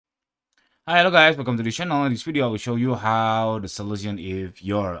Hi, hello guys, welcome to the channel. In this video, I will show you how the solution if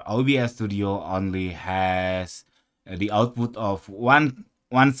your OBS Studio only has the output of one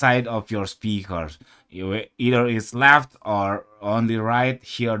side of your speakers. Either it's left or on the right.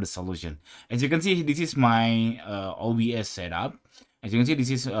 Here the solution. As you can see, this is my OBS setup. As you can see, this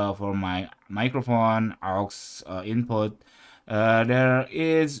is for my microphone aux input. There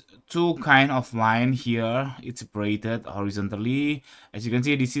is two kind of line here. It's separated horizontally. As you can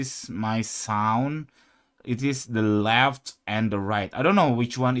see, this is my sound. It is the left and the right. I don't know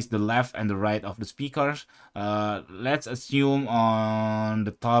which one is the left and the right of the speakers. Let's assume on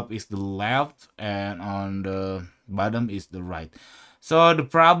the top is the left and on the bottom is the right. So the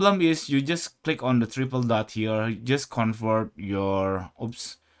problem is you just click on the triple dot here, just convert your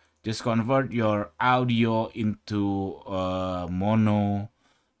audio into mono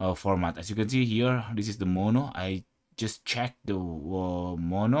format. As you can see here, this is the mono. I just checked the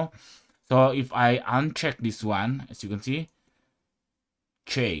mono. So if I uncheck this one, as you can see,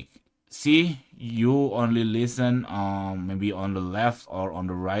 see, you only listen maybe on the left or on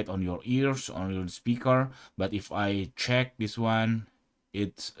the right on your ears on your speaker. But if I check this one,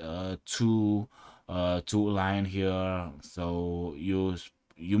 it's two line here. So you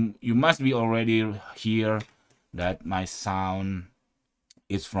must be already hear that my sound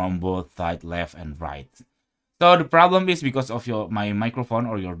is from both side, left and right. So the problem is because of my microphone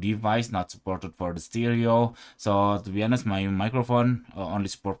or your device not supported for the stereo. So to be honest, my microphone only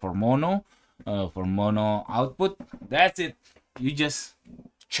support for mono output. That's it. You just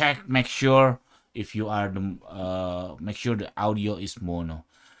check, make sure if you are the make sure the audio is mono.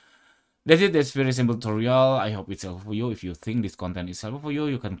 That's it. That's very simple tutorial. I hope it's helpful for you. If you think this content is helpful for you,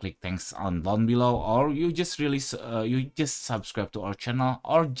 you can click thanks on down below, or you just subscribe to our channel,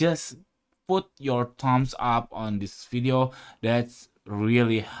 or just put your thumbs up on this video. That's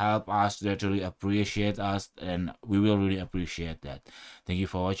really help us, that really appreciate us, and we will really appreciate that. Thank you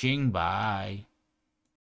for watching. Bye.